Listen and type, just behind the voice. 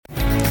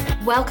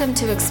Welcome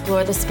to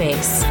Explore the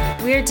Space.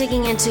 We're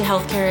digging into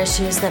healthcare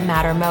issues that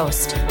matter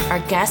most. Our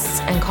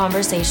guests and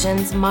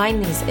conversations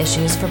mine these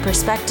issues for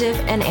perspective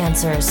and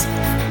answers.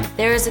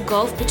 There is a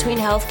gulf between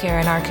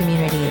healthcare and our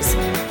communities.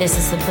 This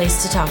is the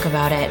place to talk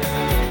about it.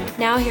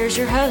 Now here's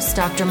your host,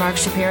 Dr. Mark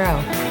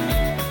Shapiro.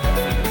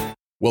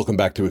 Welcome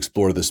back to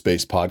Explore the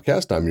Space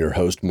podcast. I'm your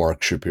host,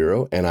 Mark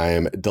Shapiro, and I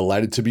am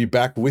delighted to be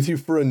back with you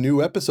for a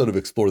new episode of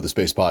Explore the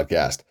Space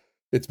podcast.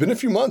 It's been a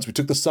few months. We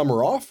took the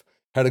summer off,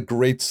 had a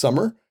great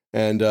summer,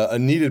 and a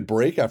needed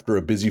break after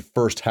a busy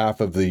first half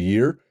of the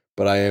year,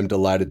 but I am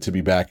delighted to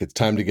be back. It's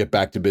time to get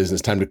back to business,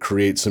 time to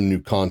create some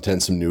new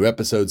content, some new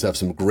episodes, have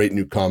some great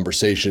new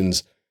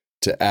conversations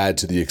to add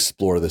to the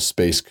Explore the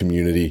Space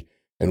community.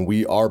 And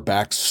we are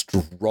back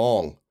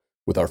strong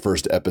with our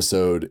first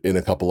episode in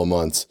a couple of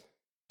months.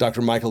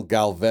 Dr. Michael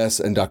Galvez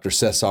and Dr.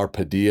 Cesar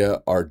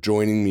Padilla are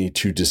joining me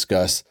to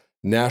discuss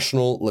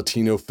National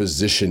Latino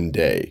Physician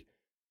Day.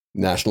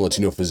 National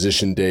Latino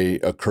Physician Day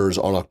occurs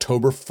on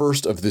October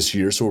 1st of this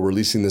year, so we're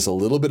releasing this a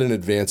little bit in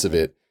advance of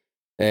it.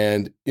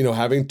 And,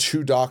 having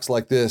two docs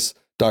like this,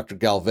 Dr.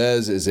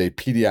 Galvez is a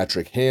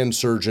pediatric hand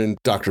surgeon,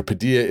 Dr.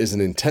 Padilla is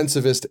an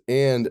intensivist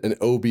and an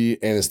OB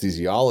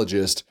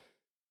anesthesiologist.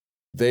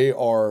 They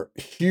are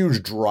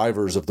huge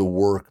drivers of the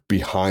work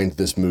behind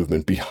this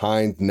movement,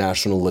 behind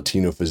National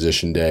Latino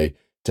Physician Day.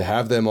 To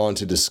have them on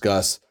to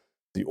discuss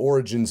the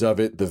origins of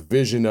it, the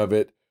vision of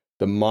it,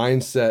 the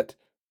mindset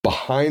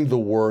behind the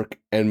work,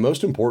 and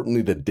most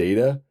importantly, the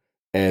data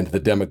and the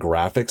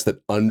demographics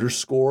that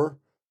underscore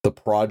the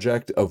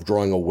project of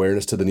drawing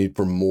awareness to the need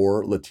for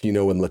more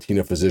Latino and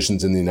Latina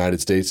physicians in the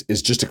United States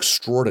is just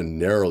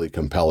extraordinarily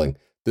compelling.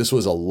 This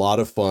was a lot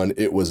of fun.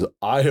 It was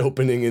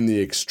eye-opening in the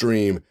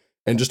extreme,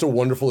 and just a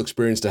wonderful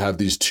experience to have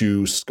these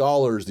two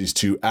scholars, these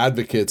two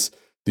advocates,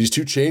 these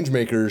two change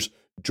makers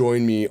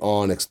join me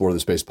on Explore the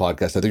Space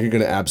podcast. I think you're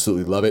going to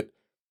absolutely love it.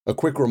 A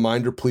quick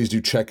reminder, please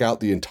do check out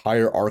the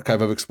entire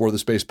archive of Explore the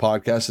Space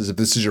podcast. As if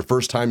this is your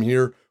first time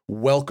here,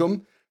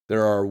 welcome.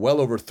 There are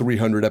well over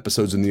 300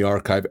 episodes in the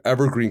archive,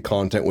 evergreen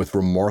content with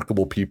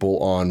remarkable people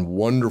on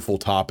wonderful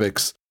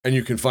topics. And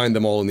you can find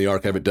them all in the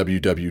archive at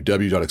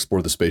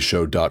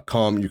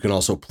www.explorethespaceshow.com. You can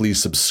also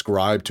please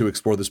subscribe to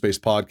Explore the Space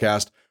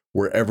podcast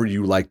wherever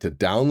you like to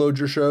download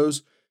your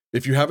shows.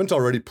 If you haven't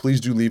already, please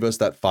do leave us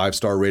that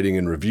 5-star rating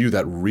and review.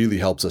 That really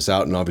helps us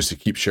out. And obviously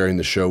keep sharing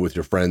the show with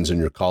your friends and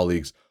your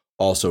colleagues.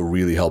 Also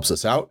really helps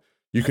us out.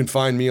 You can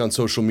find me on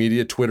social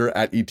media, Twitter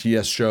at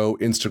ETS Show,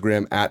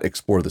 Instagram at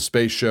Explore the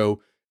Space Show,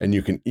 and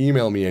you can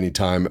email me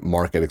anytime,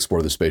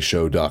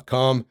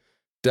 mark@explorethespaceshow.com.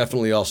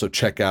 Definitely also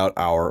check out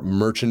our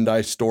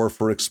merchandise store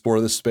for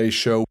Explore the Space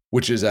Show,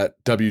 which is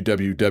at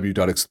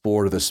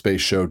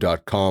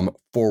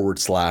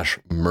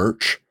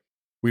www.explorethespaceshow.com/merch.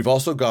 We've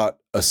also got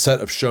a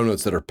set of show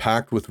notes that are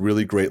packed with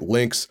really great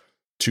links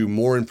to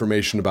more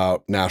information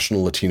about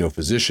National Latino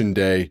Physician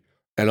Day,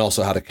 and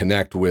also how to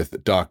connect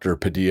with Dr.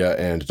 Padilla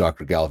and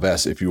Dr.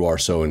 Galvez if you are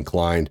so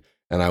inclined.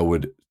 And I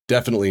would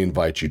definitely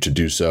invite you to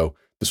do so.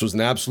 This was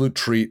an absolute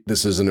treat.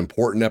 This is an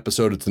important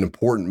episode. It's an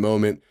important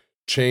moment.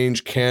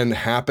 Change can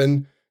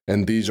happen.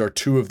 And these are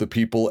two of the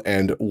people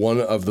and one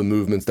of the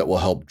movements that will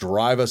help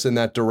drive us in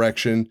that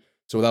direction.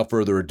 So without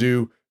further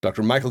ado,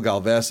 Dr. Michael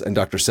Galvez and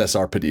Dr.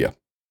 Cesar Padilla.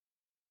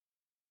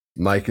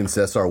 Mike and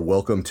Cesar,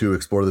 welcome to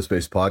Explore the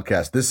Space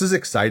podcast. This is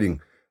exciting.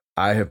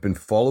 I have been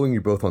following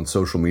you both on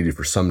social media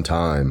for some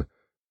time,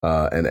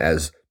 and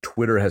as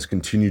Twitter has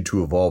continued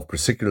to evolve,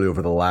 particularly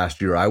over the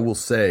last year, I will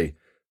say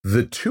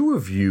the two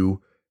of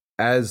you,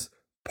 as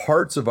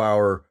parts of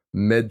our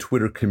med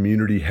Twitter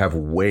community, have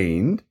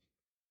waned.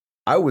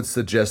 I would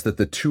suggest that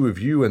the two of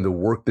you and the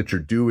work that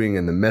you're doing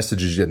and the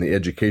messages and the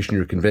education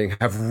you're conveying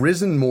have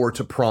risen more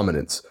to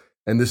prominence,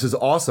 and this is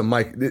awesome.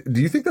 Mike,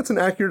 do you think that's an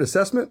accurate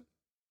assessment?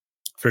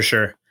 For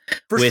sure.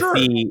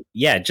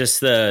 Just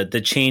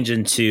the change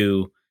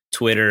into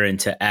Twitter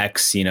into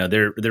X,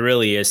 there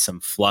really is some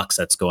flux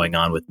that's going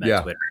on with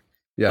Twitter.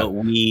 Yeah. But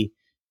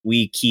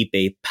we keep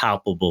a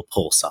palpable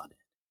pulse on it.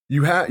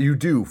 You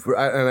do.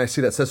 And I see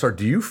that. Cesar,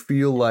 do you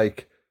feel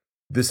like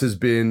this has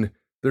been,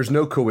 there's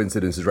no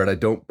coincidences, right?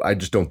 I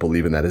just don't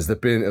believe in that. Has that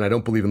been, and I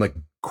don't believe in like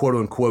quote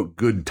unquote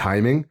good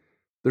timing.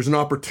 There's an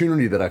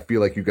opportunity that I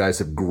feel like you guys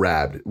have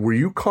grabbed. Were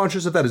you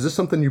conscious of that? Is this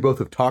something you both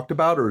have talked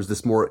about, or is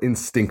this more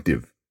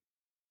instinctive?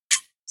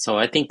 So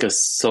I think of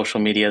social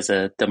media as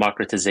a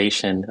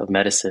democratization of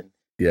medicine.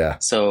 Yeah.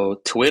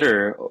 So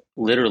Twitter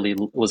literally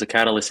was a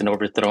catalyst in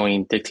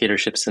overthrowing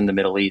dictatorships in the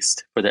Middle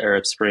East for the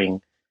Arab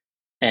Spring.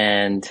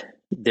 And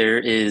there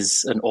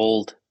is an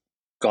old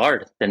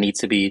guard that needs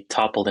to be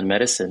toppled in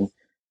medicine.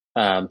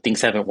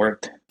 Things haven't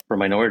worked for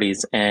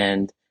minorities.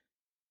 And,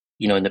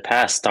 in the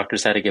past,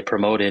 doctors had to get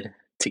promoted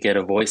to get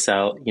a voice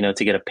out,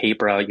 to get a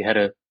paper out. You had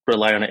to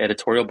rely on an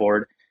editorial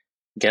board.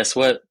 Guess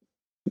what?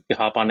 You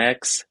hop on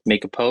X,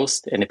 make a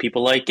post, and if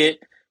people like it,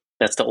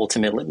 that's the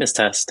ultimate litmus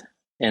test.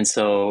 And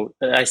so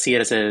I see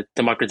it as a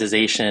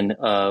democratization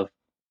of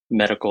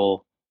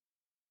medical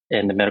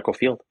and the medical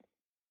field.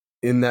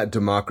 In that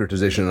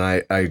democratization,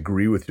 I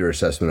agree with your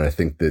assessment. I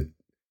think that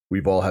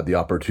we've all had the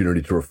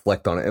opportunity to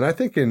reflect on it. And I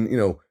think in,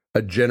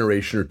 a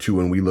generation or two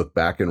when we look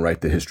back and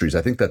write the histories,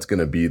 I think that's going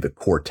to be the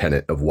core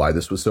tenet of why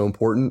this was so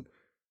important.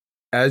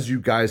 As you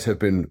guys have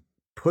been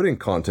putting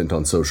content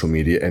on social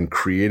media and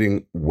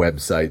creating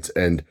websites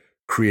and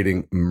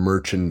creating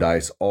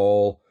merchandise,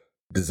 all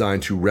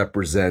designed to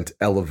represent,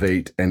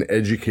 elevate, and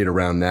educate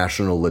around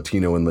National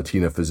Latino and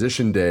Latina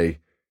Physician Day,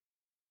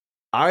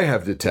 I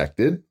have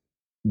detected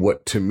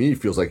what to me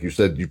feels like, you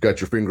said you've got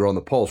your finger on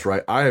the pulse,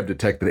 right? I have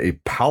detected a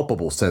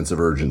palpable sense of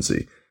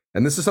urgency.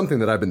 And this is something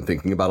that I've been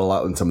thinking about a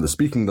lot in some of the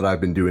speaking that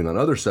I've been doing on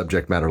other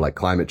subject matter like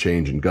climate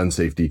change and gun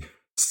safety,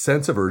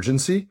 sense of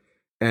urgency.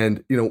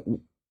 And,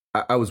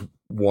 I was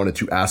wanted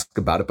to ask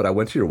about it, but I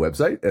went to your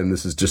website, and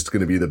this is just going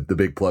to be the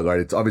big plug. Right?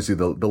 It's obviously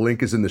the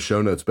link is in the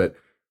show notes, but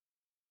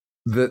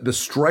the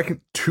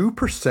striking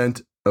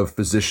 2% of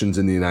physicians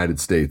in the United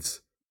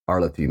States are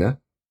Latina.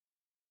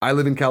 I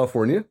live in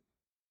California.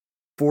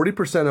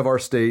 40% of our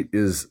state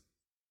is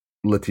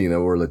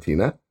Latino or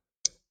Latina.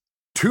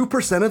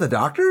 2% of the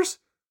doctors?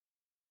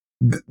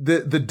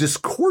 The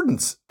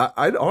discordance,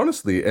 I'd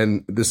honestly,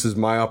 and this is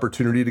my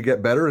opportunity to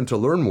get better and to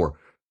learn more,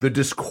 the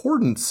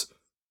discordance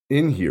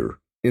in here,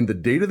 in the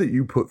data that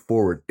you put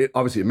forward, it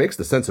makes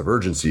the sense of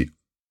urgency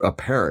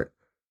apparent.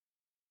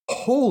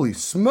 Holy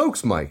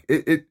smokes, Mike.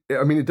 It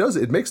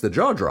makes the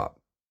jaw drop.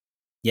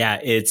 Yeah,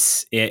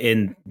 that's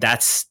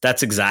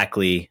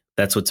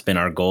what's been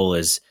our goal,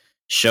 is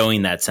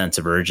showing that sense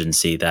of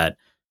urgency, that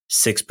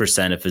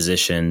 6% of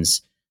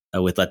physicians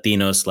with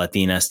Latinos,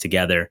 Latinas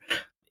together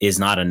is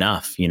not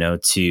enough,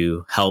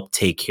 to help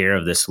take care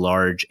of this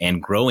large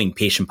and growing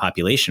patient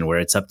population, where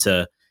it's up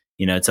to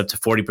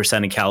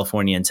 40% in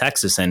California and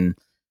Texas, and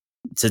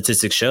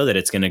statistics show that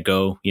it's going to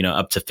go,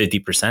 up to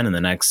 50% in the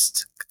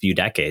next few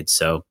decades.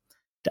 So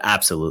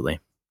absolutely.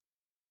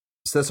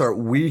 Cesar,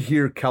 we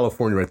here,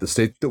 California, right, the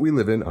state that we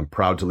live in, I'm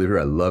proud to live here.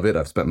 I love it.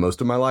 I've spent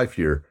most of my life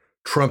here.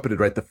 Trumpeted,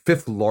 right, the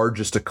 5th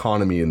largest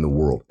economy in the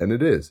world. And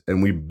it is.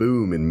 And we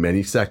boom in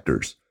many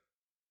sectors.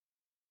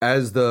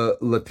 As the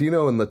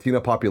Latino and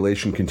Latina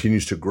population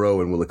continues to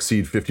grow and will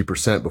exceed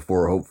 50%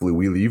 before hopefully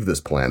we leave this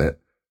planet,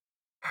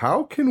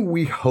 how can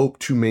we hope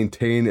to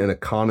maintain an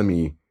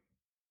economy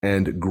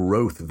and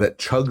growth that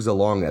chugs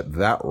along at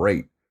that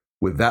rate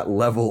with that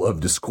level of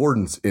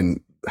discordance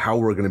in how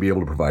we're going to be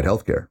able to provide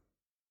healthcare?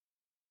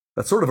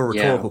 That's sort of a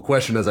rhetorical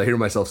question as I hear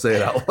myself say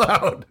it out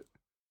loud.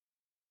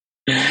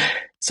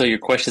 So your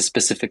question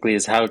specifically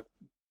is, how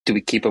do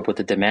we keep up with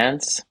the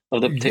demands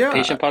of the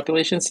patient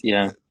populations?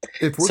 Yeah.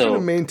 If we're going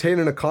to maintain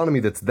an economy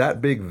that's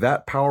that big,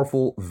 that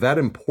powerful, that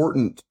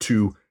important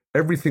to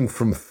everything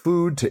from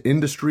food to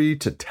industry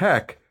to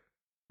tech,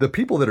 the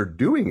people that are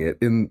doing it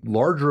in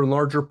larger and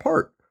larger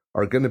part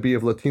are going to be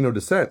of Latino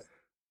descent.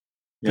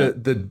 Yeah.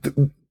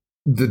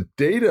 The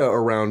data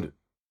around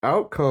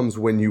outcomes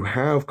when you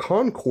have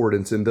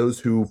concordance in those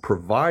who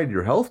provide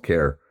your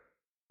healthcare,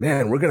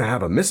 man, we're going to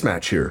have a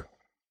mismatch here.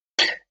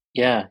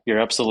 Yeah, you're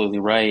absolutely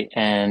right.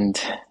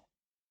 And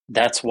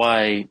that's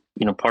why,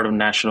 part of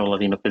National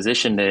Latino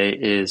Physician Day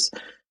is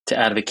to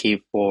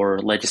advocate for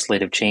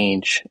legislative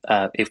change.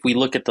 If we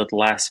look at the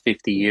last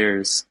 50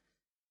 years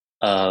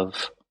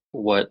of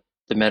what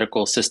the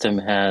medical system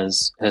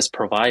has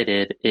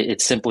provided,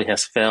 it simply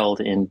has failed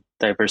in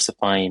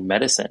diversifying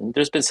medicine.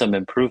 There's been some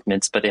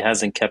improvements, but it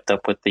hasn't kept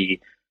up with the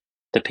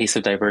pace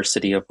of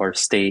diversity of our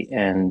state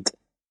and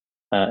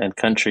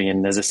country.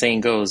 And as the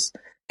saying goes,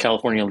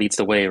 California leads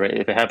the way, right?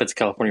 If it happens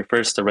California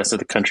first, the rest of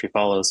the country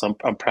follows. So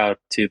I'm proud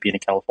to be a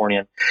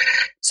Californian.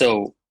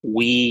 So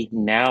we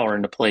now are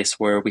in a place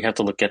where we have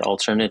to look at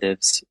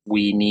alternatives.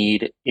 We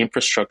need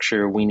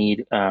infrastructure. We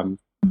need,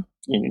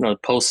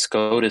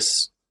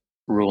 post-SCOTUS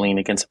ruling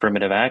against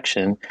affirmative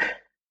action,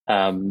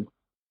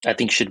 I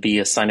think should be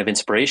a sign of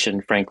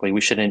inspiration. Frankly,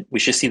 we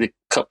should see the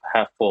cup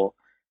half full.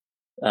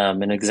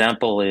 An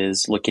example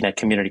is looking at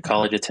community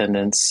college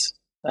attendance,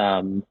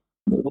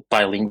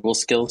 bilingual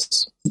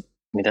skills. I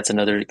mean, that's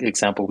another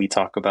example we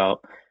talk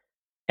about.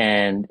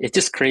 And it's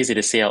just crazy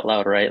to say out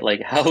loud, right?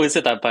 Like, how is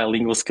it that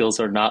bilingual skills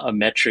are not a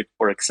metric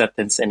for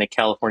acceptance in a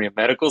California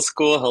medical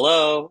school?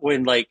 Hello?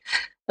 When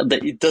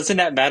doesn't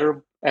that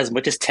matter as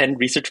much as 10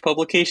 research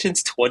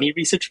publications, 20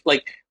 research?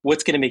 Like,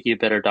 what's going to make you a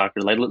better doctor?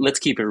 Like, let's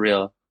keep it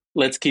real.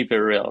 Let's keep it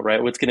real,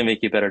 right? What's going to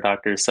make you a better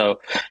doctor? So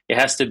it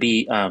has to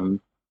be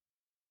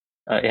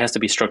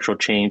structural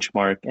change,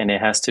 Mark, and it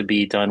has to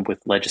be done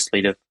with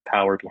legislative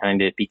power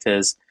behind it,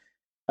 because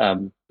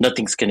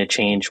nothing's going to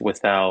change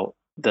without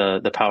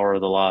the power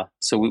of the law.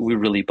 So we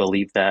really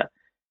believe that.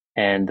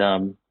 And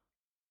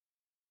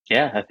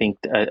I think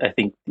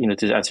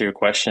to answer your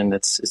question,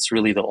 it's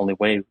really the only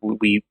way.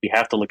 We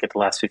have to look at the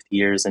last 50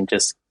 years and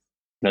just,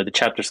 the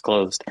chapter's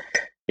closed.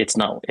 It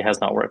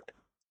has not worked.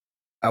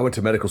 I went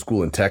to medical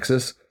school in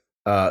Texas.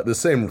 The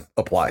same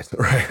applies,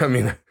 right? I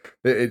mean,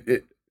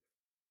 that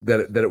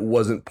it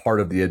wasn't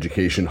part of the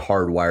education,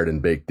 hardwired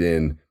and baked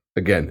in.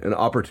 Again, an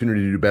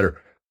opportunity to do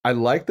better. I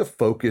like the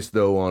focus,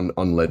 though,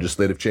 on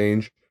legislative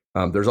change.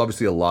 There's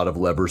obviously a lot of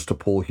levers to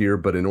pull here,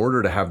 but in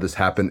order to have this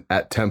happen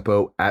at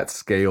tempo, at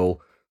scale,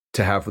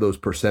 to have those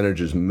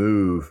percentages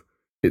move,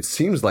 it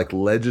seems like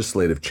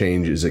legislative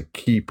change is a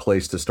key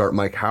place to start.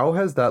 Mike, how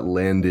has that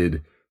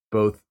landed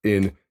both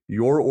in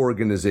your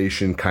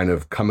organization kind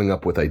of coming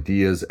up with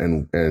ideas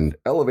and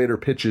elevator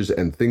pitches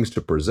and things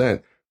to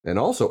present, and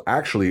also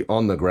actually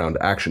on the ground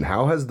action?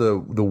 How has the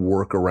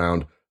work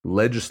around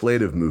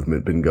legislative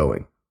movement been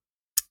going?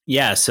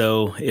 Yeah,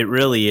 so it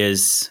really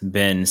has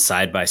been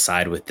side by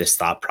side with this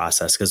thought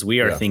process, because we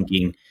are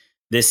thinking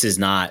this is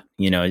not,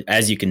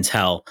 as you can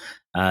tell,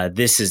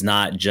 this is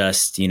not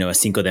just, a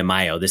Cinco de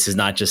Mayo. This is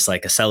not just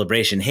like a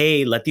celebration.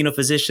 Hey, Latino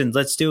physicians,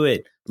 let's do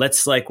it.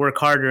 Let's work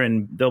harder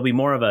and there'll be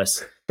more of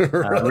us.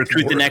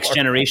 Recruit the next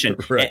generation.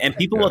 Right. And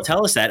people will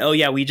tell us that, oh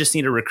yeah, we just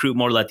need to recruit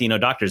more Latino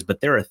doctors,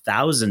 but there are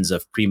thousands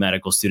of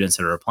pre-medical students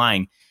that are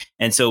applying.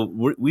 And so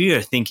we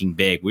are thinking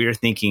big. We are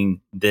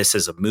thinking this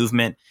as a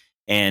movement.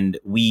 And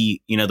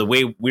we, the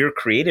way we're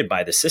created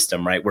by the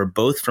system, right? We're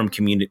both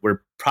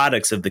we're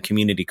products of the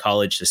community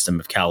college system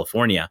of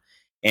California.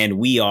 And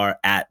we are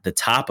at the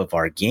top of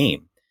our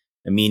game,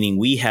 meaning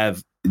we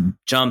have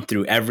jumped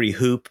through every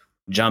hoop,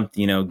 gone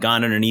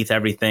underneath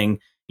everything.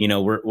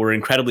 We're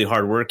incredibly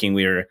hardworking.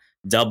 We're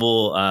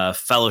double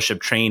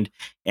fellowship trained,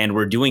 and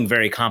we're doing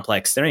very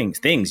complex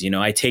things.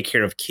 I take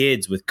care of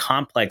kids with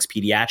complex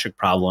pediatric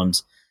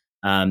problems,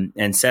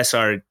 and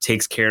Cesar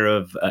takes care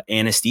of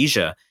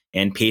anesthesia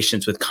and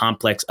patients with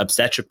complex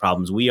obstetric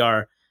problems. We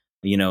are,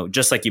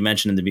 just like you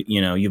mentioned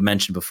you've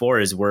mentioned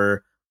before,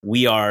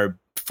 we are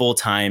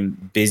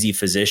full-time busy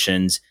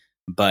physicians,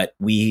 but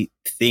we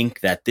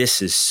think that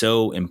this is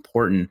so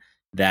important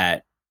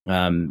that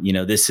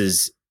this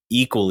is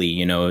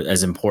equally,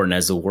 as important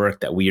as the work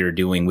that we are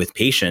doing with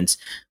patients.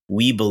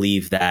 We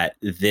believe that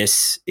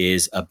this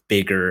is a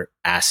bigger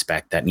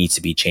aspect that needs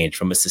to be changed,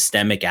 from a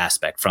systemic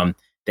aspect, from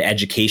the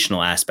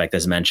educational aspect,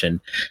 as mentioned,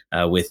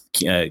 with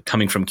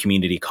coming from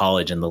community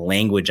college, and the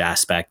language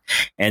aspect.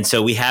 And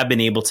so we have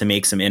been able to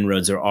make some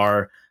inroads. There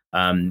are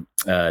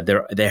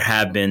there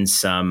have been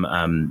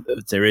some.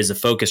 There is a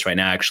focus right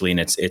now, actually, and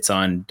it's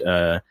on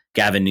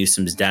Gavin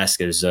Newsom's desk.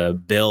 There's a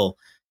bill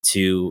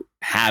to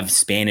have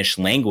Spanish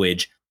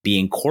language be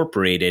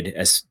incorporated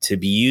as to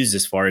be used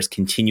as far as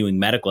continuing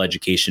medical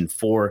education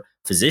for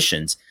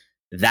physicians.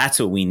 That's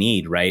what we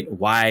need, right?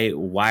 Why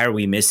are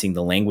we missing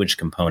the language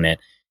component?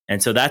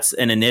 And so that's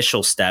an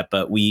initial step,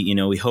 but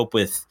we hope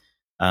with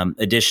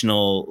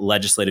additional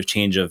legislative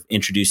change of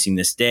introducing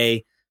this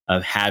day,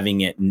 of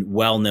having it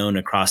well known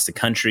across the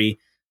country,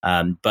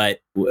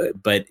 but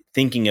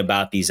thinking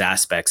about these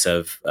aspects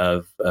of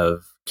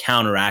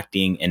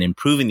counteracting and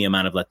improving the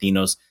amount of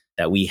Latinos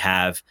that we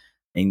have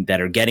and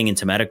that are getting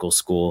into medical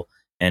school,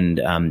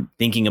 and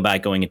thinking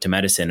about going into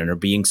medicine and are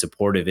being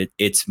supportive.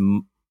 It's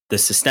the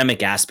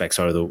systemic aspects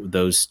are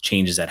those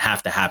changes that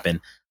have to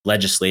happen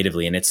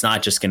legislatively. And it's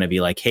not just going to be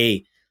like,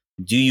 hey,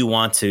 do you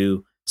want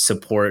to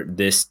support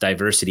this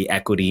diversity,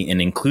 equity,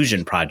 and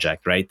inclusion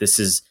project, right? This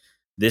is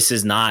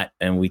not,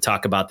 and we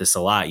talk about this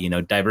a lot,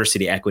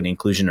 diversity, equity,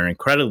 inclusion are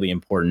incredibly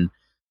important,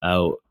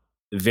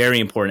 very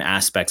important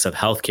aspects of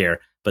healthcare.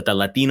 But the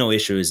Latino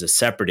issue is a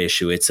separate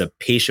issue. It's a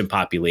patient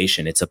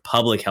population. It's a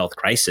public health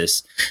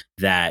crisis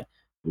that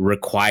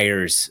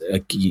requires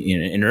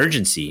an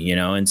urgency,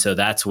 and so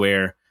that's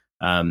where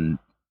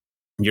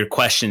your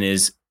question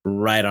is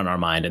right on our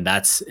mind, and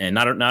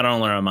not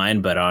only on our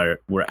mind, but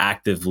we're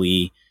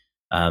actively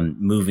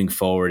moving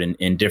forward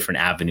in different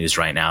avenues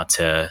right now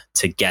to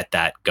get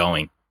that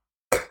going.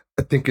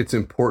 I think it's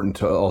important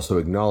to also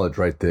acknowledge,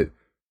 right, that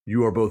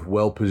you are both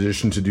well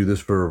positioned to do this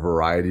for a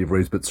variety of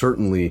ways, but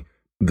certainly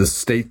the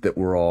state that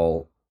we're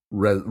all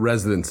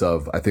residents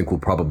of, I think, will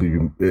probably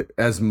be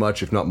as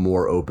much, if not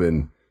more,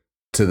 open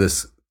to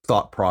this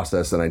thought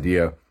process and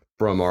idea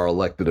from our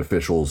elected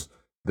officials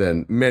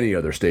than many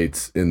other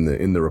states in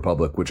the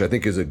Republic, which I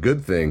think is a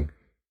good thing.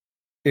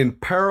 In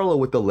parallel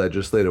with the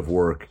legislative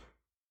work,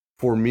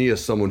 for me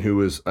as someone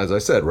who is, as I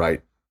said,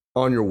 right,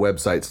 on your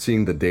website,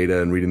 seeing the data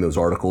and reading those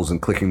articles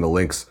and clicking the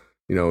links,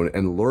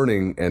 and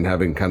learning and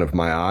having kind of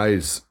my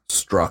eyes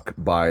struck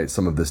by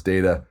some of this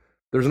data,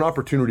 there's an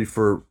opportunity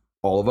for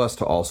all of us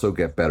to also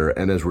get better.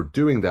 And as we're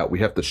doing that, we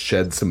have to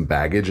shed some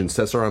baggage. And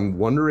Cesar, I'm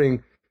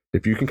wondering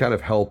if you can kind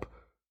of help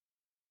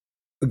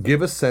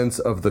give a sense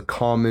of the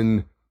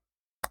common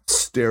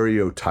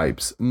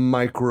stereotypes,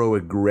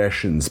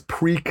 microaggressions,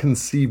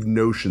 preconceived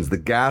notions, the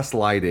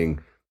gaslighting,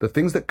 the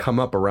things that come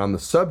up around the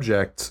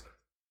subjects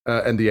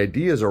and the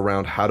ideas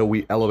around how do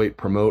we elevate,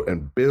 promote,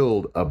 and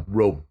build a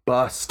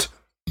robust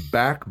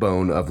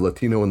backbone of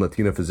Latino and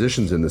Latina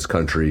physicians in this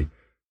country.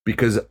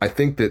 Because I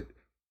think that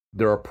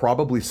there are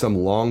probably some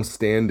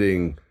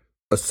long-standing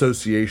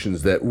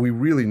associations that we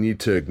really need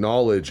to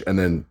acknowledge and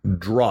then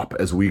drop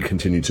as we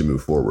continue to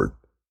move forward.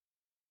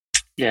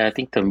 Yeah, I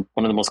think one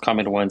of the most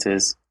common ones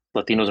is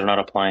Latinos are not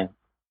applying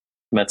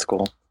med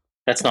school.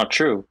 That's not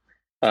true.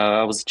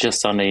 I was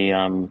just on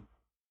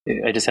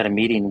I just had a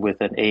meeting with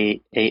an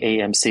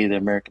AAMC, the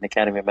American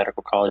Academy of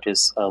Medical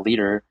Colleges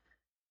leader,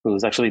 who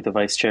was actually the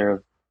vice chair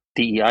of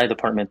DEI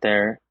department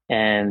there.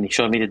 And he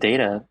showed me the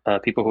data.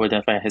 People who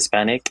identify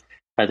Hispanic,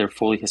 either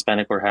fully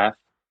Hispanic or half,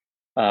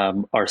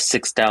 are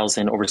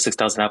 6,000, over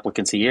 6,000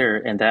 applicants a year.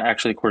 And that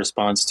actually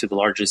corresponds to the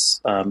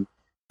largest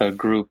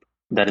group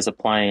that is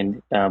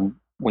applying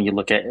when you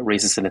look at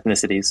races and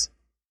ethnicities.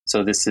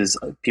 So this is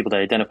people that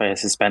identify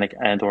as Hispanic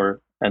and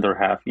or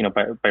half,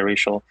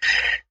 biracial.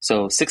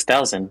 So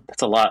 6,000,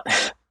 that's a lot.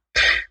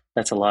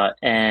 That's a lot.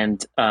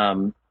 And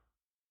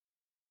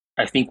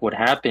I think what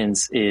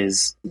happens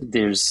is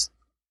there's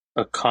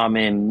a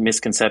common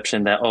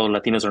misconception that,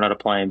 Latinos are not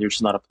applying. They're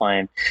just not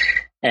applying.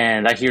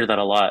 And I hear that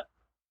a lot.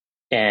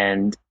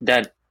 And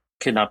that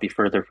could not be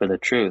further from the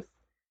truth.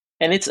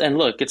 And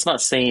look, it's not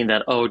saying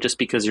that, just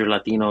because you're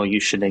Latino, you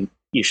should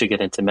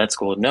get into med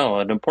school. No,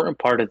 an important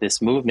part of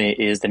this movement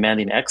is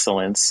demanding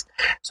excellence.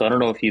 So I don't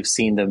know if you've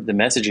seen the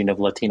messaging of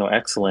Latino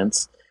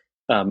excellence.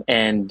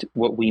 And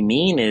what we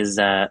mean is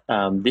that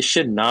this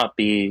should not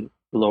be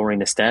lowering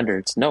the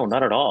standards. No,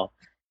 not at all.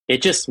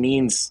 It just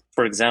means,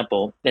 for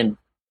example, and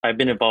I've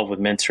been involved with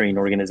mentoring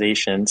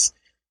organizations.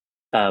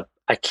 I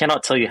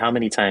cannot tell you how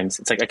many times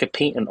it's like I could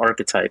paint an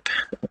archetype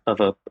of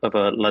a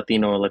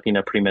Latino or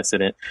Latina pre-med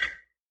student.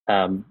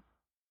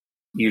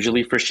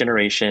 Usually first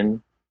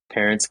generation,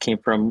 parents came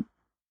from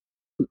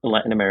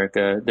Latin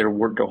America. They're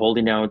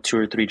holding down 2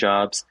 or 3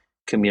 jobs,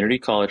 community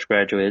college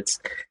graduates.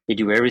 They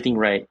do everything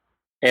right,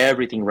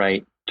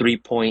 3.89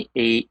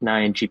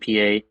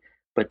 GPA,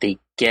 but they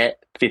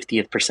get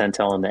 50th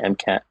percentile in the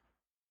MCAT.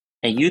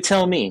 And you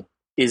tell me,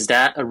 is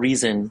that a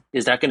reason?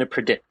 Is that going to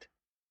predict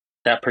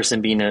that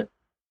person being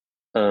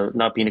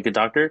not being a good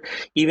doctor?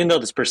 Even though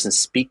this person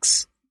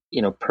speaks,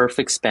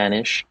 perfect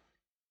Spanish,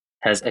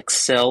 has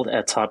excelled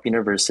at top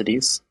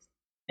universities,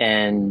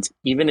 and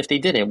even if they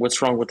didn't,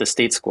 what's wrong with the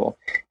state school?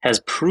 Has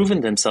proven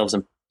themselves,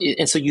 and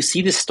so you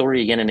see this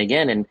story again and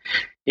again, and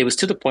it was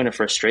to the point of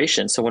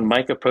frustration. So when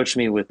Mike approached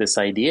me with this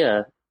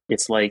idea,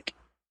 it's like,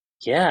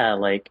 yeah,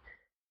 like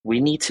we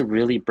need to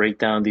really break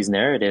down these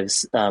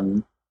narratives.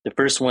 The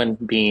first one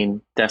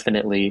being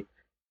definitely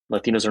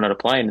Latinos are not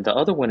applying. And the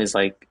other one is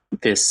like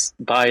this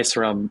bias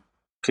around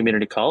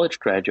community college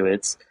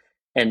graduates.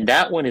 And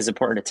that one is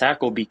important to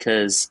tackle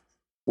because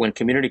when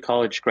community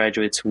college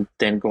graduates who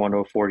then go on to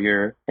a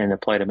 4-year and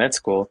apply to med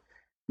school,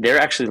 they're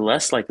actually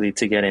less likely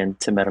to get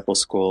into medical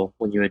school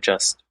when you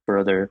adjust for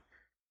other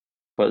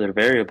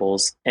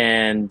variables.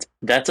 And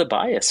that's a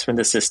bias from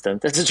the system.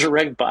 That's a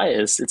direct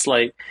bias. It's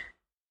like,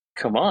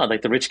 come on,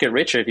 like the rich get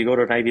richer. If you go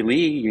to an Ivy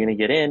League, you're going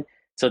to get in.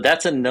 So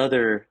that's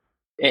another.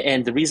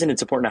 And the reason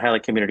it's important to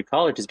highlight community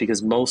college is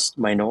because most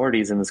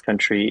minorities in this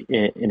country,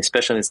 and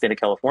especially in the state of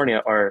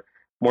California, are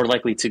more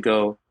likely to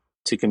go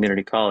to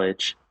community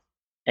college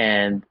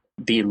and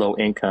be low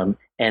income.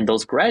 And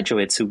those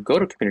graduates who go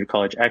to community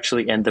college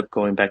actually end up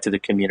going back to the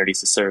communities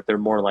to serve. They're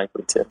more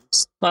likely to.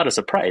 It's not a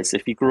surprise.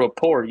 If you grew up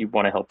poor, you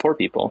want to help poor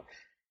people.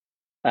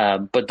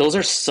 But those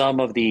are some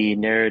of the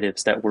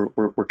narratives that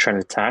we're trying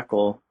to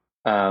tackle,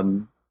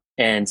 and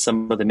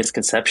some of the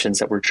misconceptions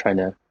that we're trying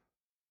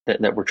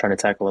to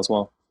tackle as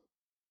well.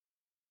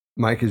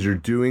 Mike, as you're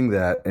doing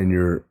that and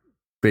you're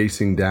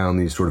facing down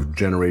these sort of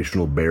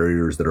generational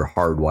barriers that are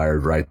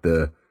hardwired, right?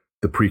 The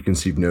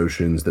preconceived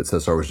notions that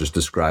Cesar was just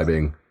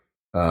describing,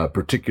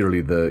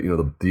 particularly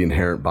the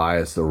inherent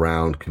bias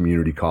around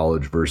community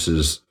college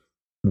versus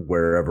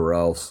wherever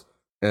else.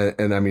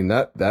 And I mean,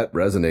 that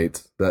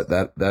resonates.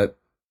 That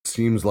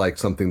seems like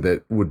something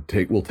that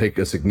will take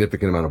a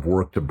significant amount of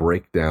work to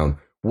break down.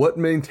 What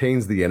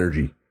maintains the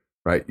energy,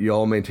 right? You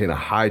all maintain a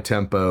high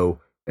tempo,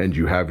 and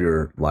you have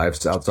your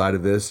lives outside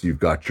of this. You've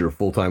got your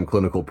full-time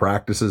clinical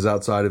practices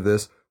outside of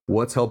this.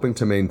 What's helping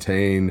to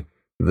maintain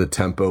the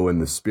tempo and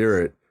the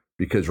spirit?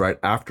 Because right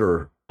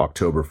after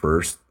October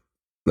 1st,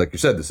 like you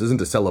said, this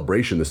isn't a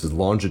celebration. This is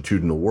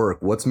longitudinal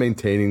work. What's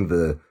maintaining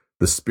the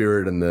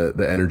spirit and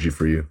the energy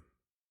for you?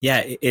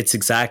 Yeah, it's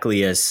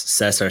exactly as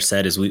Cesar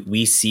said, is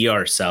we see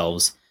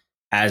ourselves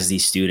as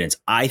these students.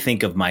 I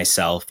think of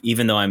myself,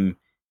 even though I'm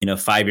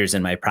 5 years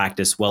in my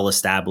practice, well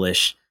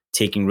established,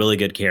 taking really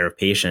good care of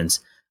patients,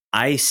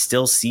 I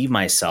still see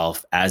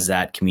myself as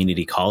that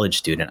community college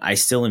student. I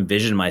still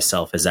envision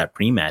myself as that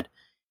pre-med.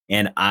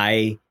 And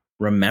I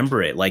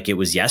remember it like it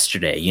was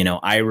yesterday.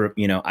 I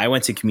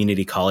went to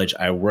community college.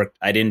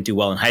 I didn't do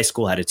well in high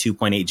school, had a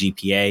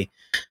 2.8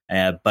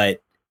 GPA.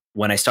 But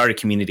when I started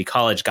community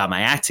college, got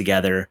my act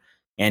together,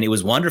 and it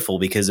was wonderful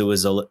because it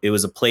was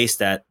a place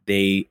that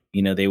they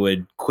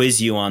would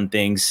quiz you on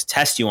things,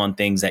 test you on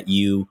things that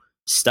you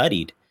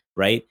studied,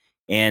 right?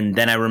 And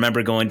then I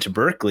remember going to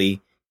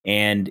Berkeley,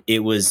 and it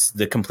was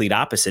the complete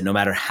opposite. No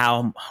matter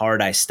how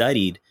hard I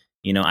studied,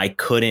 I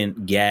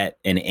couldn't get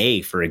an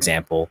A, for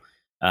example.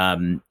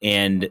 And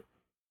I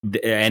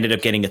ended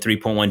up getting a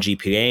 3.1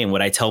 GPA. And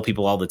what I tell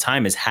people all the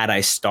time is, had I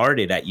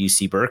started at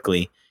UC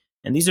Berkeley,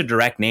 and these are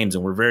direct names,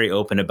 and we're very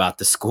open about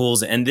the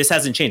schools, and this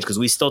hasn't changed because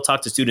we still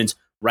talk to students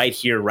right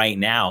here, right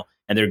now,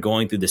 and they're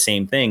going through the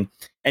same thing.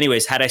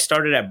 Anyways, had I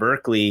started at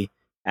Berkeley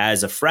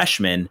as a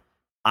freshman,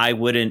 I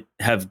wouldn't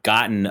have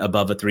gotten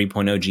above a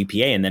 3.0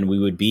 GPA. And then we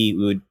would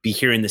be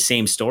hearing the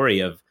same story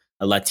of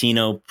a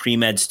Latino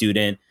pre-med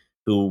student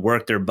who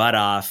worked their butt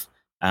off,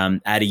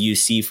 at a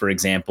UC, for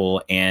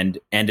example, and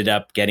ended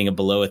up getting a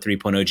below a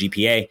 3.0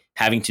 GPA,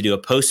 having to do a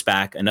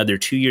post-bac another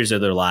 2 years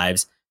of their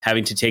lives,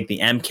 having to take the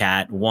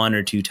MCAT 1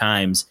 or 2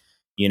 times,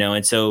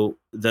 and so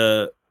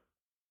the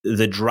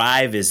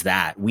drive is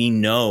that we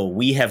know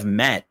we have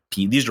met,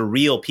 these are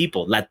real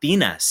people,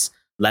 Latinos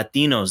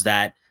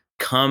that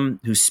come,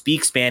 who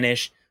speak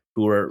Spanish,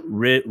 who are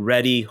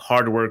ready,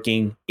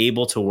 hardworking,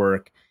 able to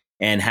work,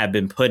 and have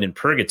been put in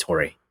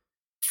purgatory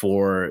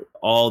for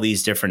all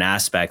these different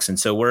aspects. And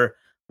so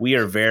we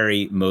are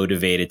very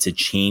motivated to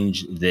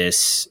change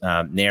this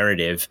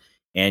narrative.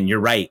 And you're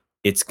right,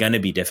 it's going to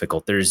be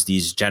difficult. There's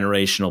these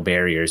generational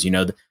barriers.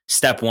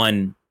 Step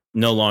 1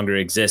 no longer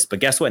exists,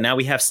 but guess what? Now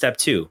we have step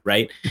 2,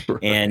 right?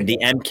 And the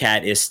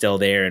MCAT is still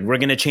there, and we're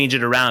going to change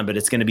it around, but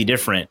it's going to be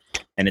different,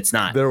 and it's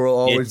not. There will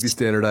always be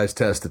standardized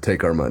tests to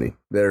take our money.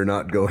 They're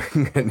not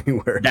going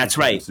anywhere. That's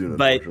right. Soon,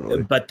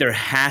 but there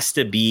has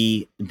to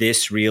be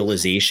this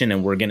realization,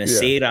 and we're going to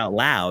say it out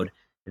loud,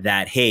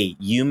 that, hey,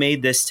 you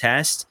made this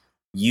test,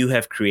 you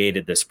have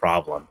created this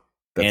problem.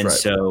 That's right.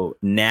 So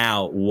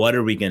now what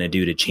are we going to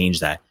do to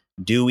change that?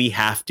 Do we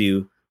have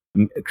to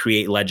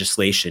create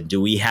legislation?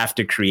 Do we have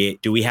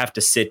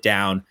to sit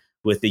down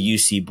with the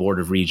UC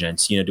Board of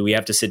Regents? Do we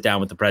have to sit down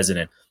with the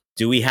president?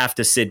 Do we have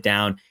to sit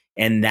down?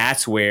 And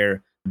that's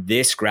where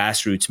this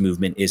grassroots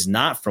movement is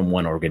not from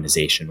one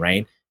organization,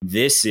 right?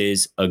 This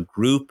is a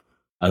group,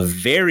 a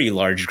very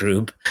large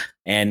group.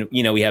 And,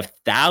 we have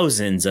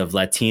thousands of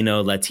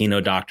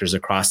Latino doctors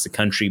across the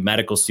country,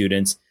 medical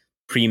students,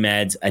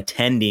 pre-meds,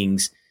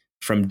 attendings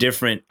from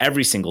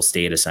every single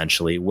state,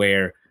 essentially,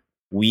 where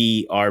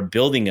we are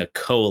building a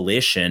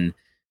coalition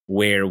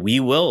where we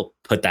will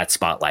put that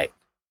spotlight.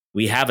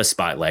 We have a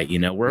spotlight,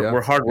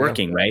 we're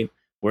hardworking, right?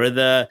 We're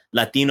the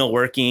Latino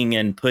working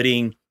and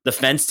putting the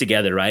fence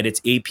together, right?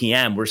 It's 8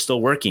 p.m. We're still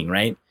working,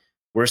 right?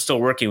 We're still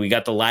working. We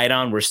got the light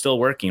on. We're still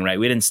working, right?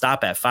 We didn't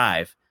stop at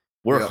 5.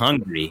 We're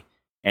hungry.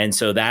 And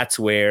so that's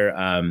where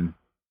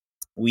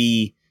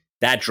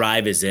that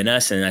drive is in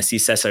us. And I see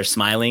Cesar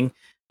smiling.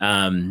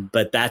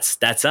 But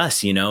that's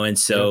us, And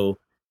so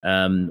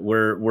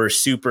we're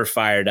super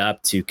fired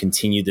up to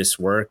continue this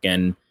work.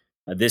 And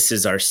this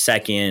is our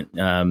second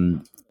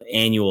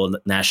annual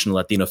National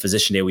Latino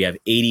Physician Day. We have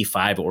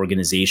 85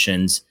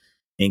 organizations,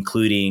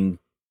 including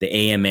the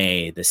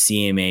AMA, the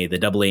CMA, the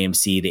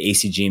AAMC, the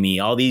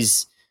ACGME, all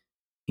these,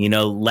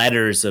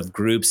 letters of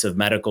groups of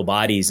medical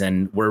bodies.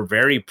 And we're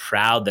very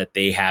proud that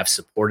they have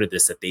supported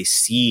this, that they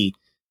see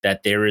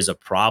that there is a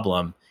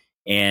problem.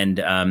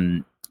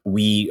 And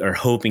we are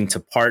hoping to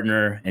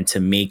partner and to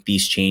make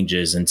these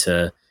changes and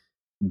to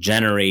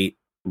generate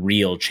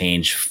real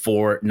change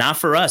not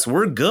for us.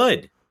 We're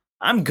good.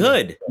 I'm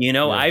good.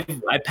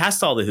 I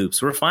passed all the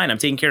hoops. We're fine. I'm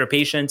taking care of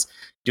patients,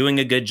 doing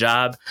a good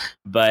job.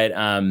 But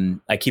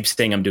I keep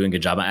saying I'm doing a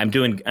good job. I'm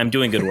doing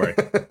good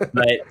work.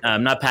 But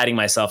I'm not patting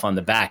myself on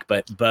the back.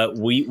 But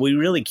we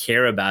really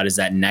care about is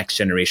that next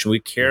generation. We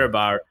care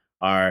about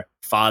our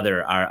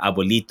father, our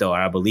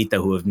abuelita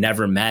who have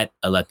never met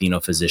a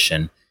Latino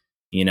physician.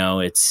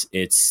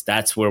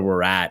 That's where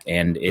we're at,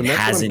 and it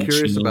hasn't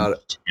changed.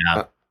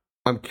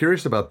 I'm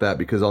curious about that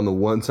because on the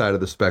one side of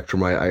the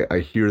spectrum, I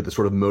hear the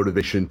sort of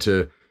motivation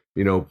to,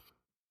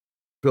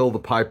 fill the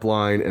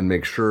pipeline and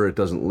make sure it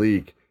doesn't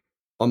leak.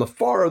 On the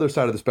far other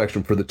side of the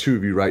spectrum, for the two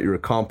of you, right? You're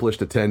accomplished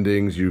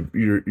attendings.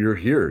 You're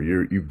here.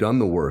 You've done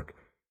the work.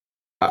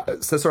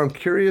 Cesar, I'm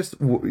curious.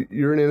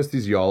 You're an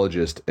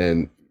anesthesiologist,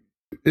 and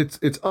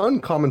it's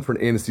uncommon for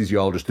an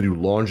anesthesiologist to do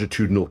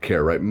longitudinal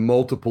care, right?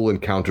 Multiple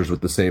encounters with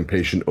the same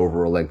patient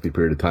over a lengthy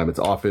period of time. It's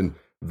often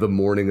the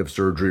morning of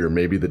surgery or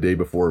maybe the day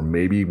before,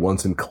 maybe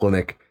once in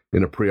clinic,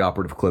 in a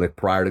preoperative clinic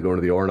prior to going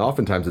to the OR. And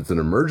oftentimes it's an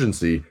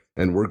emergency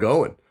and we're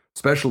going,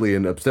 especially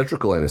in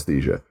obstetrical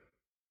anesthesia.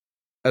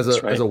 As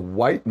a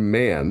white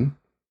man,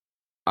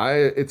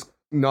 it's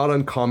not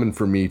uncommon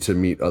for me to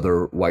meet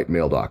other white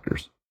male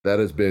doctors. That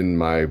has been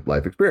my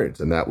life experience,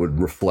 and that would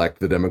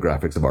reflect the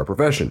demographics of our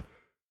profession.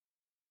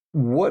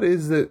 What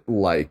is it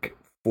like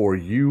for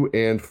you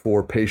and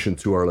for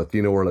patients who are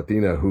Latino or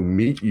Latina who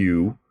meet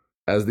you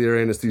as their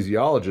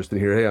anesthesiologist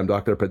and hear, hey, I'm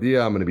Dr.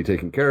 Padilla, I'm going to be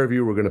taking care of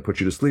you, we're going to put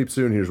you to sleep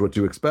soon, here's what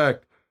to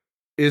expect?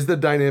 Is the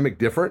dynamic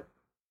different?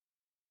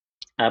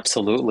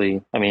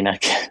 Absolutely. I mean, I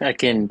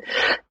can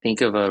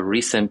think of a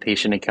recent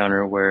patient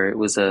encounter where it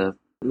was a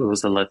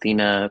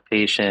Latina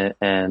patient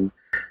and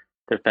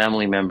their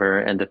family member,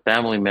 and the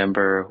family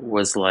member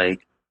was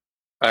like,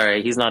 all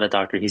right, he's not a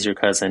doctor, he's your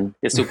cousin,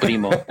 es su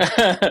primo.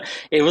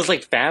 It was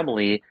like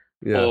family.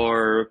 Yeah.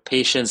 Or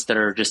patients that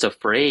are just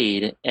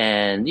afraid.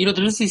 And,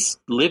 there's these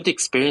lived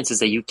experiences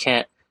that you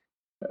can't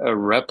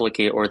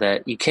replicate or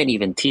that you can't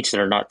even teach that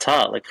are not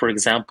taught. Like, for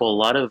example, a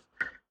lot of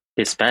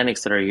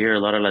Hispanics that are here, a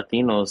lot of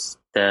Latinos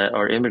that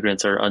are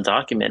immigrants are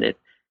undocumented.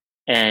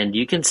 And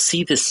you can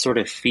see this sort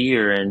of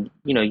fear and,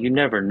 you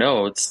never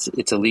know.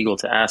 It's illegal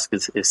to ask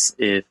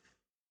if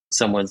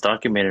someone's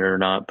documented or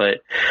not.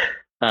 But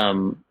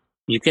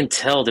you can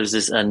tell there's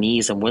this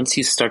unease. And once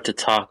you start to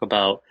talk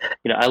about,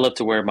 I love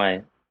to wear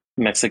my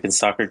Mexican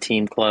soccer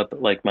team club,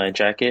 like my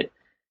jacket,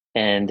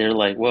 and they're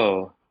like,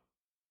 whoa,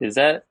 is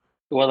that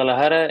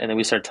Guadalajara? And then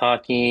we start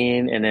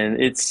talking, and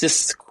then it's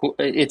just,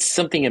 it's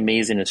something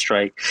amazing to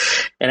strike.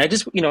 And I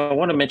just, I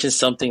want to mention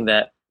something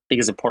that I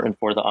think is important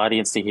for the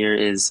audience to hear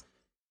is,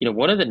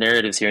 one of the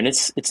narratives here, and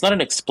it's not an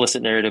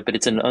explicit narrative, but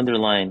it's an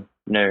underlying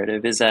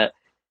narrative, is that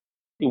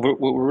what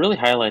we're really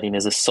highlighting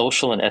is the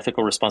social and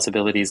ethical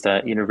responsibilities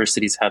that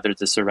universities have to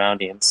their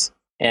surroundings.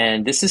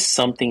 And this is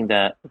something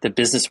that the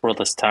business world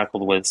has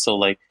tackled with. So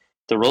like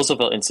the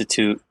Roosevelt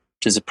Institute,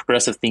 which is a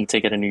progressive think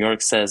tank out of New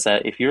York, says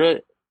that if you're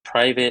a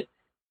private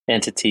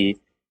entity,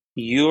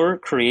 your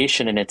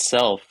creation in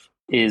itself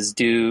is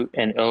due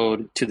and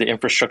owed to the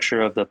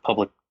infrastructure of the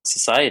public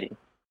society.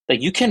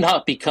 Like you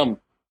cannot become,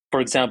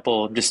 for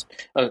example, just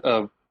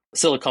a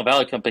Silicon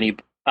Valley company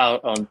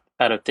out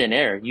of thin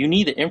air. You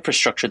need the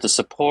infrastructure to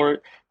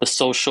support the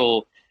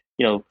social,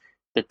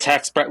 the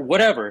tax,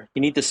 whatever.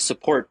 You need the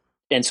support.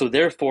 And so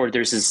therefore,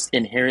 there's this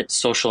inherent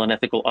social and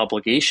ethical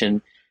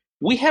obligation.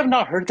 We have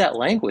not heard that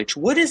language.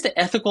 What is the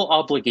ethical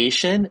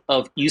obligation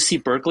of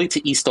UC Berkeley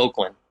to East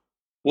Oakland?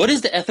 What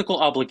is the ethical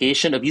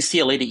obligation of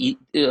UCLA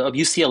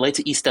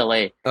to East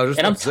LA?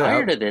 And I'm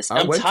tired of this.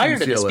 I'm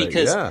tired of this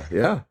because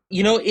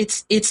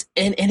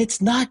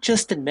it's not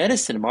just in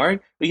medicine,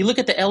 Mark. When you look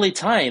at the LA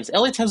Times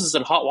is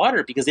in hot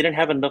water because they didn't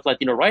have enough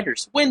Latino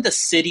writers. When the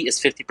city is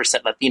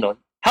 50% Latino,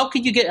 how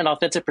could you get an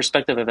authentic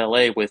perspective of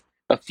LA with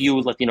a few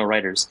Latino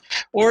writers?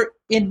 Or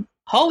in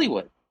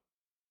Hollywood,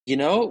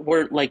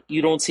 where like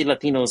you don't see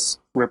Latinos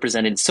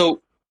represented.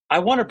 So I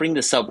want to bring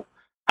this up.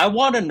 I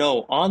want to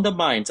know on the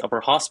minds of our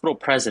hospital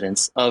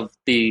presidents of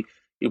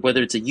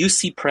whether it's a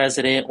UC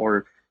president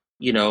or,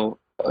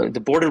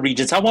 the Board of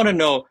Regents, I want to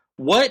know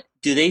what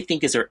do they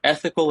think is their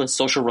ethical and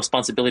social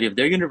responsibility of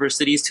their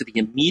universities to the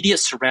immediate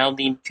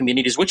surrounding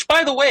communities, which,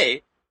 by the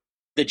way,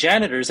 the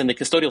janitors and the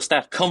custodial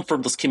staff come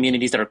from those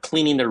communities that are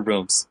cleaning their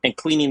rooms and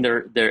cleaning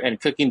their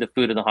and cooking the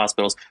food in the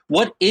hospitals.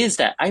 What is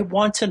that? I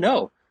want to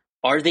know.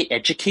 Are they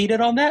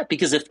educated on that?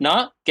 Because if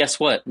not, guess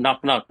what?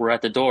 Knock, knock, we're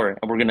at the door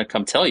and we're going to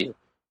come tell you.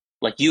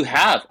 Like you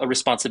have a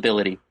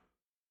responsibility.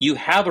 You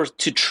have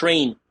to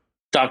train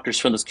doctors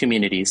from those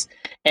communities.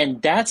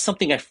 And that's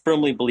something I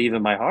firmly believe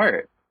in my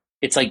heart.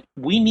 It's like,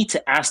 we need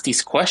to ask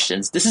these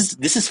questions. This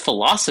is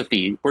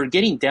philosophy. We're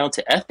getting down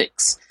to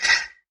ethics.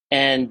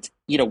 And,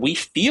 we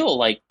feel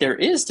like there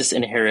is this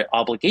inherent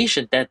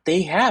obligation that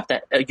they have,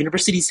 that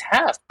universities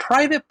have,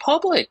 private,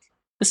 public,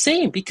 the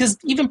same, because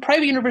even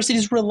private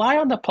universities rely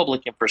on the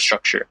public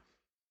infrastructure.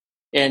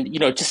 And,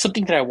 just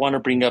something that I want to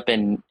bring up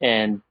and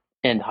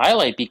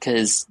highlight,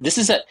 because this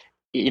is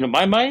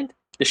my mind,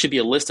 there should be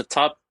a list of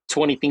top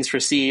 20 things for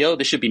CEO.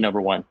 This should be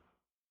number one.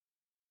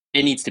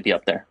 It needs to be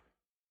up there.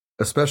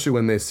 Especially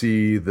when they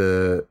see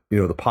the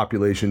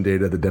population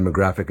data, the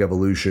demographic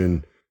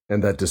evolution,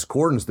 and that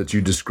discordance that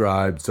you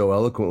described so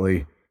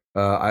eloquently.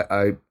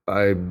 I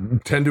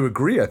tend to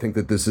agree. I think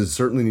that this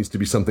certainly needs to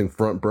be something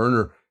front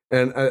burner.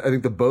 And I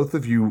think that both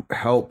of you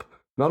help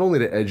not only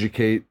to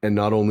educate and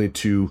not only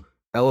to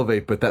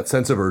elevate, but that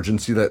sense of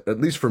urgency that, at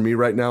least for me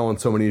right now on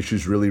so many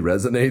issues, really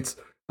resonates.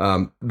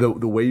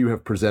 The way you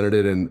have presented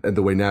it and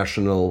the way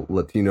National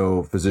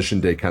Latino Physician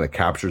Day kind of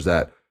captures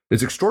that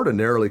is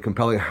extraordinarily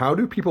compelling. How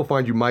do people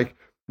find you, Mike?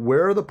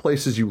 Where are the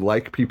places you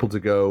like people to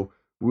go?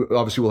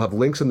 Obviously, we'll have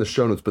links in the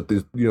show notes, but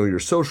your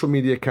social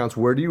media accounts,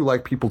 where do you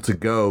like people to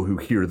go who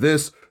hear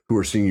this, who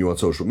are seeing you on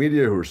social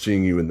media, who are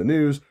seeing you in the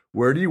news?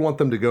 Where do you want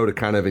them to go to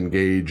kind of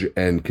engage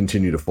and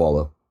continue to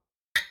follow?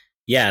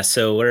 Yeah,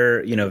 so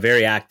we're,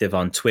 very active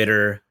on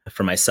Twitter.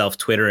 For myself,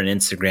 Twitter and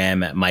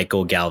Instagram at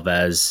Michael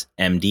Galvez,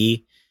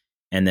 MD.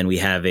 And then we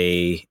have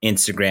a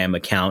Instagram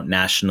account,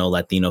 National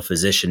Latino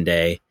Physician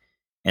Day.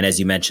 And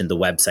as you mentioned, the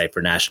website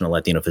for National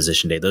Latino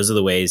Physician Day. Those are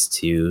the ways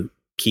to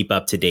keep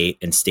up to date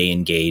and stay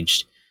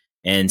engaged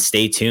and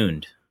stay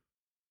tuned.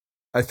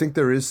 I think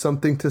there is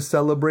something to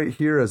celebrate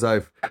here, as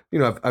I've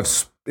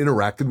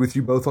interacted with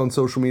you both on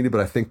social media,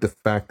 but I think the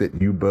fact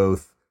that you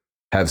both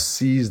have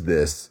seized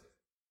this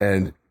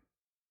and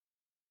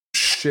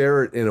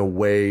share it in a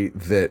way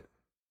that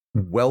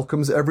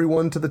welcomes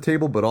everyone to the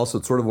table, but also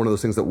it's sort of one of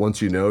those things that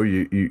once you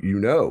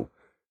know.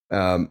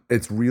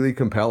 It's really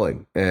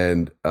compelling,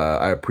 and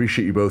I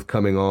appreciate you both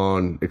coming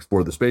on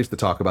Explore the Space to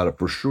talk about it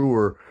for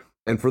sure,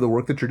 and for the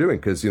work that you're doing,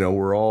 because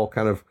we're all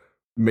kind of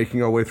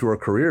making our way through our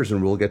careers,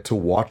 and we'll get to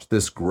watch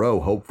this grow,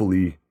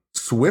 hopefully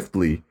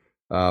swiftly.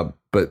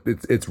 But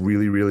it's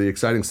really, really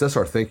exciting.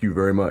 Cesar, thank you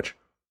very much.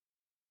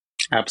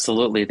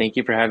 Absolutely, thank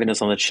you for having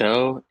us on the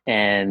show,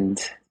 and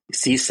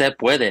si se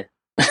puede.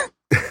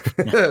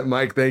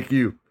 Mike, thank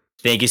you.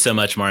 Thank you so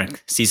much,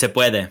 Mark. Si se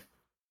puede.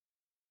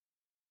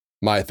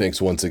 My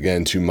thanks once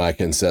again to Mike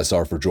and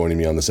Cesar for joining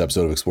me on this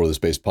episode of Explore the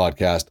Space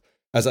podcast.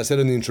 As I said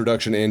in the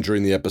introduction and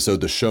during the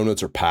episode, the show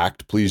notes are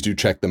packed. Please do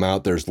check them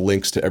out. There's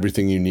links to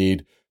everything you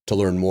need to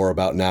learn more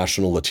about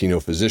National Latino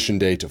Physician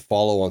Day, to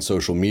follow on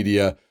social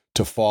media,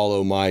 to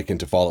follow Mike and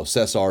to follow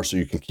Cesar so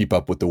you can keep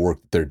up with the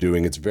work that they're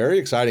doing. It's very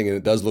exciting, and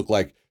it does look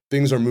like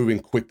things are moving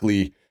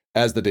quickly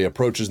as the day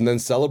approaches. And then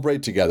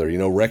celebrate together,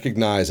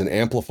 recognize and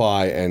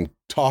amplify and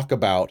talk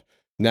about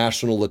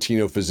National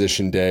Latino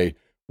Physician Day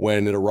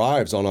when it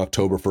arrives on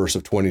October 1st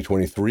of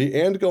 2023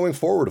 and going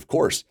forward, of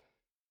course.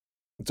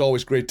 It's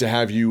always great to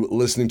have you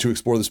listening to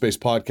Explore the Space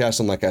podcast.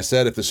 And like I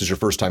said, if this is your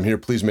first time here,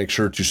 please make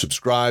sure to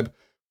subscribe.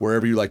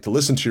 Wherever you like to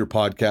listen to your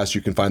podcast,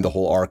 you can find the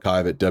whole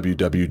archive at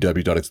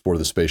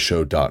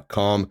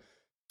www.explorethespaceshow.com.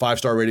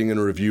 5-star rating and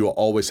a review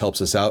always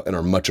helps us out and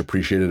are much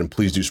appreciated. And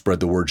please do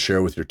spread the word,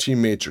 share with your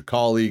teammates, your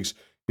colleagues,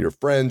 your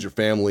friends, your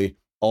family.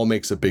 All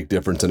makes a big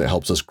difference, and it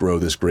helps us grow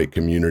this great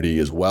community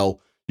as well.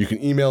 You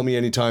can email me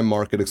anytime,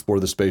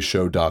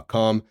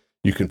 mark@explorethespaceshow.com.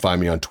 You can find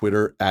me on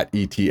Twitter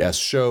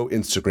 @ETSShow,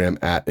 Instagram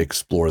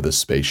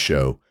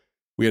 @ExploreTheSpaceShow.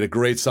 We had a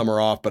great summer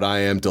off, but I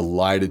am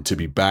delighted to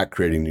be back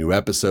creating new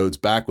episodes,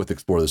 back with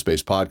Explore the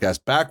Space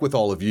podcast, back with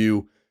all of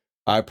you.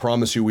 I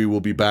promise you we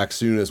will be back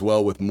soon as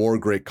well with more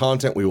great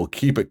content. We will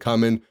keep it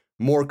coming,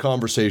 more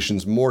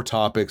conversations, more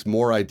topics,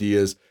 more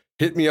ideas.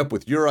 Hit me up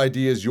with your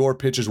ideas, your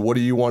pitches. What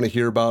do you want to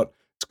hear about?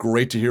 It's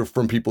great to hear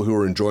from people who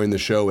are enjoying the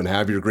show and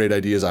have your great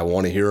ideas. I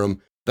want to hear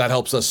them. That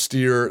helps us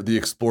steer the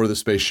Explore the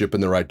Spaceship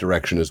in the right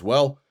direction as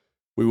well.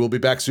 We will be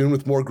back soon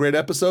with more great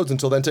episodes.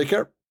 Until then, take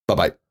care.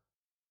 Bye-bye.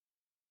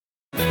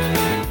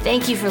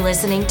 Thank you for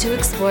listening to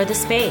Explore the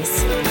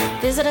Space.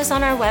 Visit us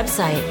on our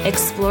website,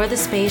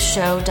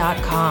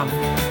 explorethespaceshow.com,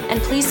 and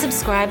please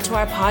subscribe to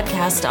our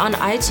podcast on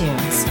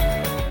iTunes.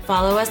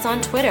 Follow us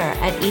on Twitter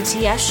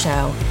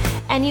 @ETSShow,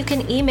 and you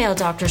can email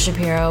Dr.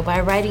 Shapiro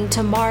by writing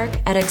to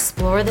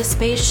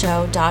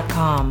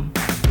mark@explorethespaceshow.com.